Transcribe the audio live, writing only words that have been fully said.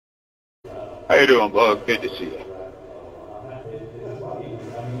How you doing, Bug? Good to see you.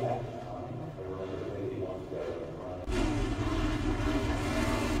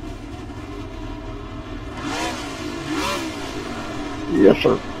 Yes,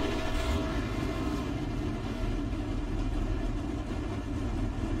 sir.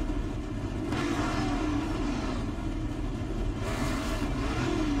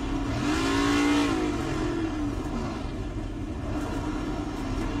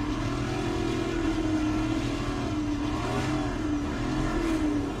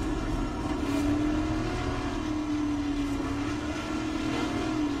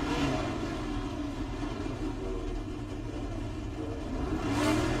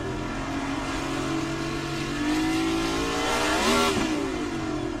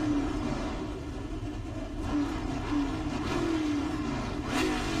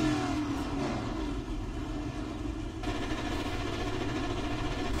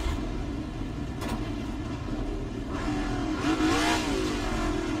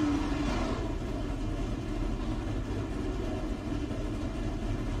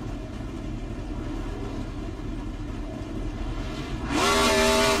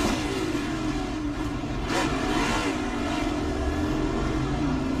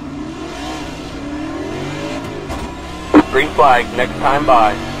 Green flag, next time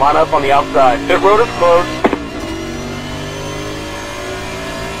by. Line up on the outside. Pit road is closed.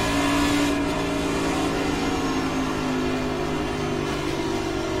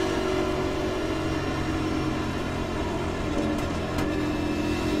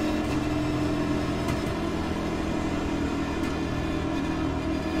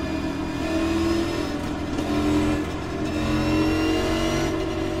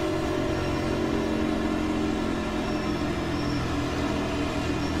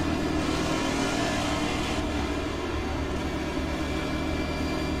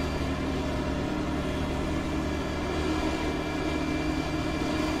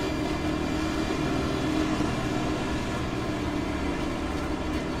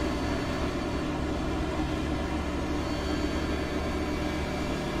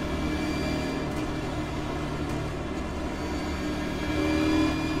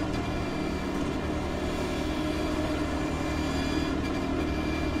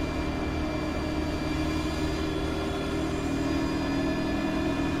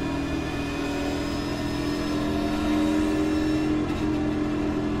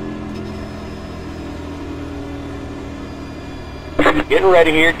 Getting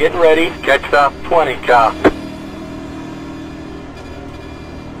ready here, getting ready. Catch stop 20, Kyle.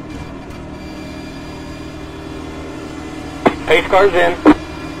 Pace car's in.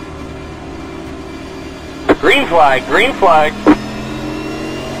 Green flag, green flag.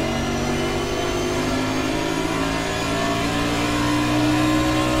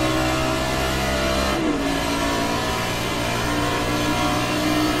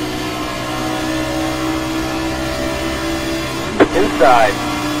 Inside.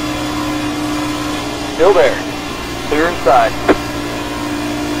 Still there. Clear inside.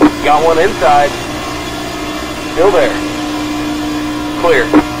 Got one inside. Still there. Clear.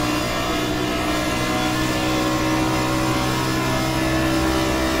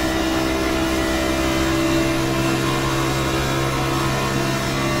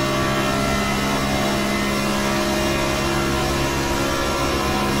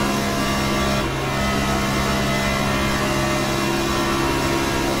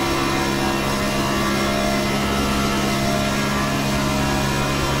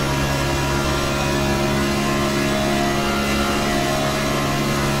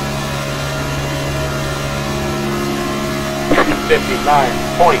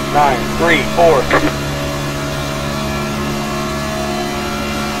 .934.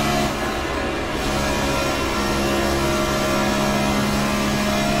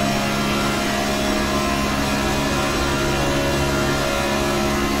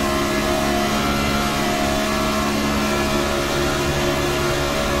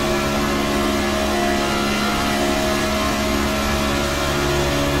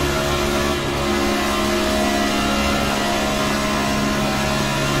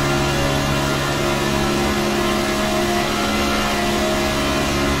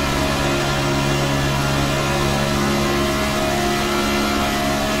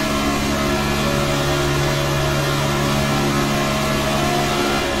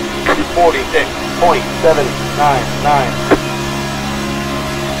 .799.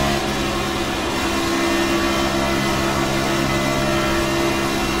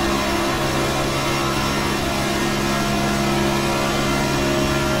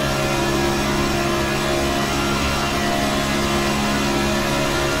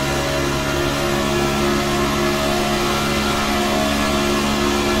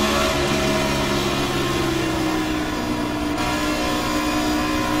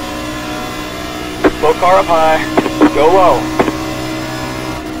 Slow car up high. Go low.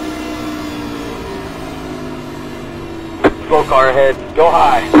 Slow car ahead. Go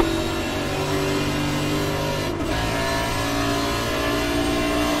high.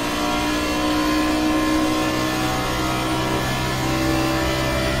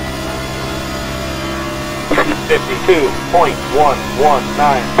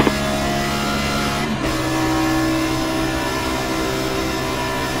 .119.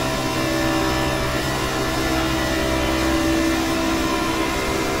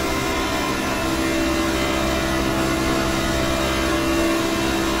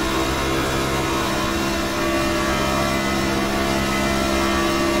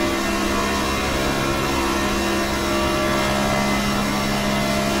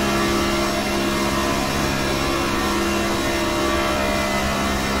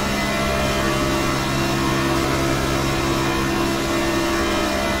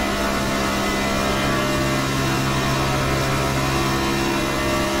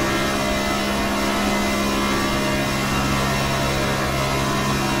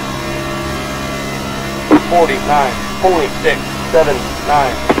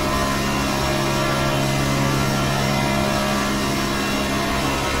 49.679.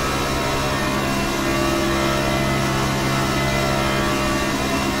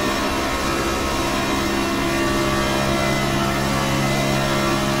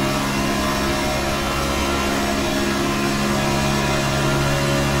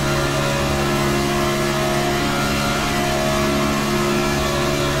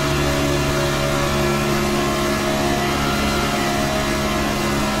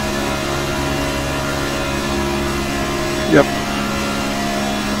 Yep.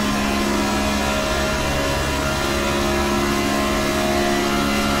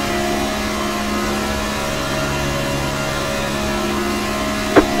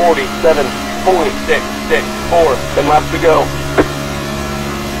 .664. 10 laps to go.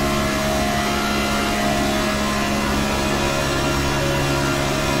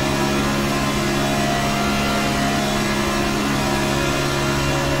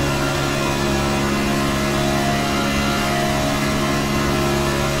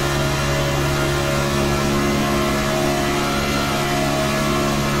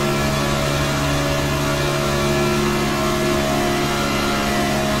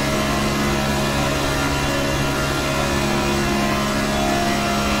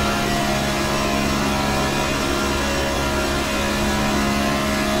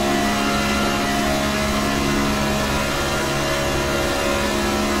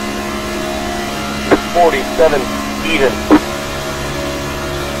 .47 even.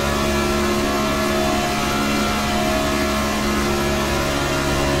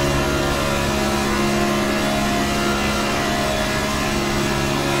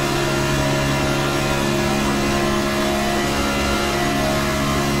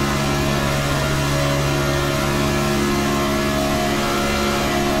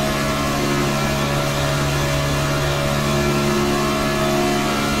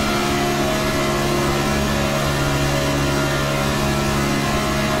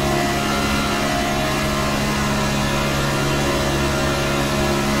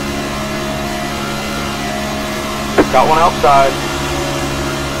 Got one outside.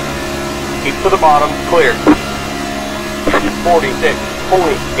 Keep to the bottom, clear.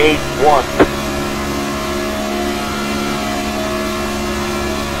 46.81.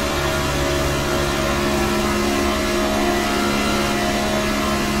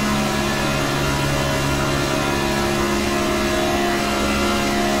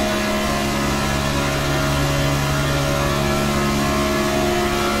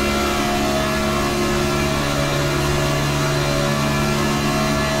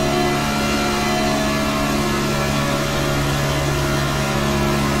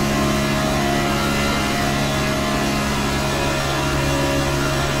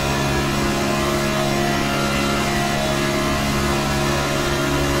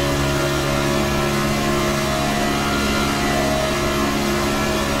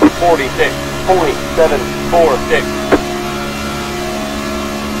 .746.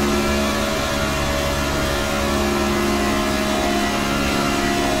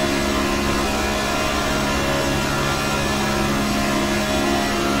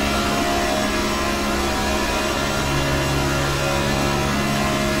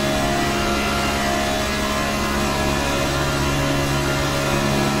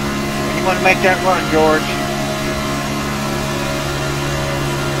 You want to make that run, George?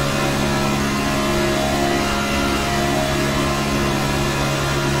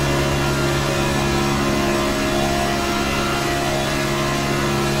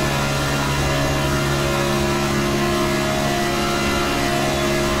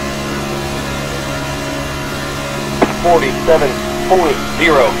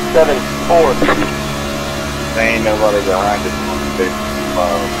 47.074. There ain't nobody behind us on the big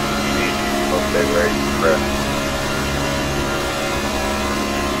hope they ready to press.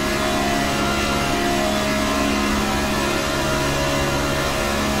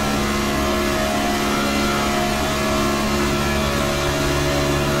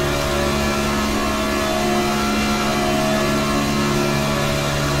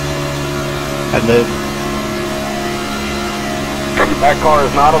 And then That car is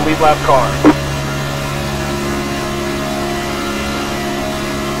not a lead lap car.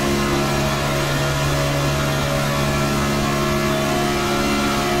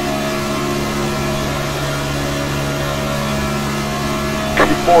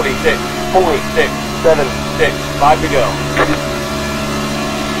 .676, 5 to go.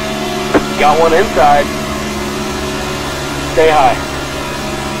 Got one inside. Stay high.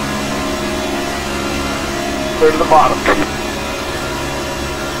 Clear to the bottom.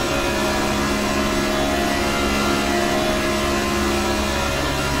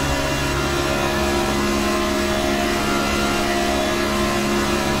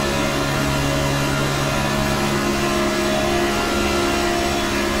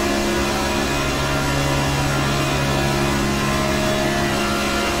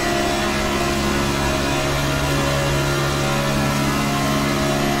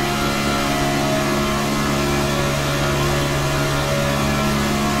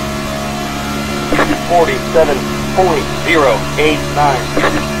 .089.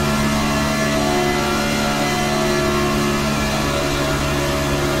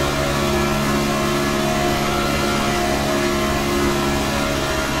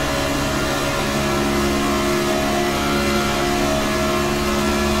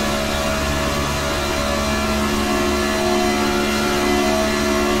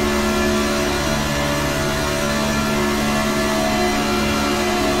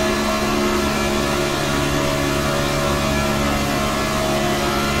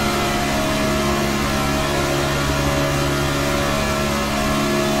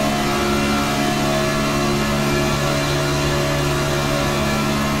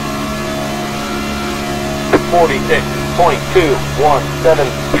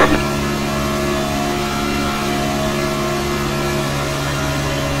 .217.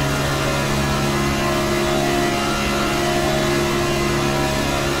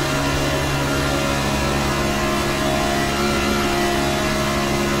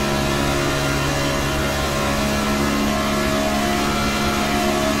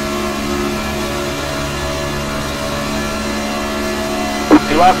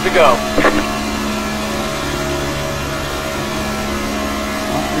 Two laps to go.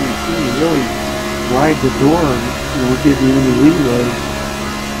 Really ride the door and give you any leeway.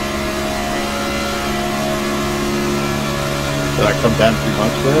 did I come down too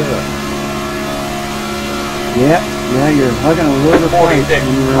much there? Or? Yeah, you're hugging a little bit when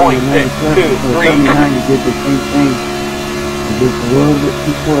you're on the 97, so 79 you did the same thing. You're just a little bit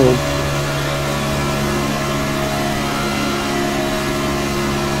too slow.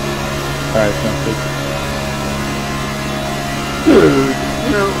 Alright, sounds good. Dude,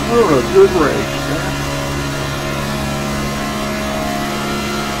 we're a good race, man.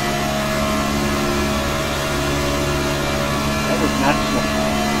 That was not slow.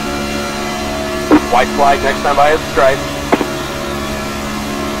 White flag next time by his stripe.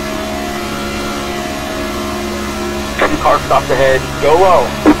 Car stopped ahead. Go low.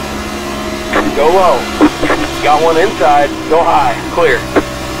 Go low. Got one inside. Go high. Clear.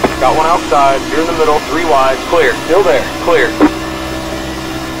 Got one outside. You're in the middle. 3 wide. Clear. Still there. Clear.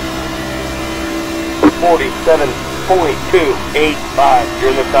 47.285. You're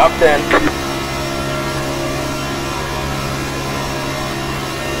in the top 10.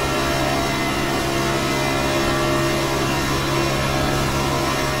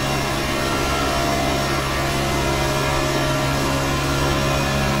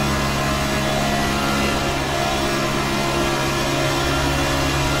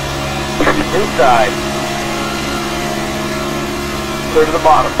 Inside. Clear to the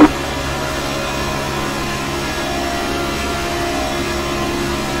bottom.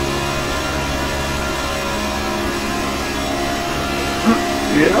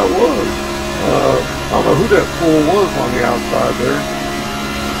 Yeah, it was. I don't know who that fool was on the outside there.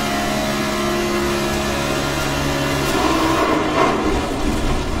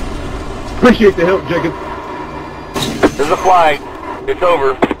 Appreciate the help, Jacob. There's a flag. It's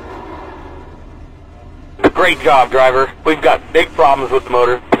over. Great job, driver. We've got big problems with the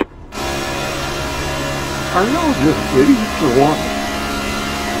motor. Are y'all just idiots or what?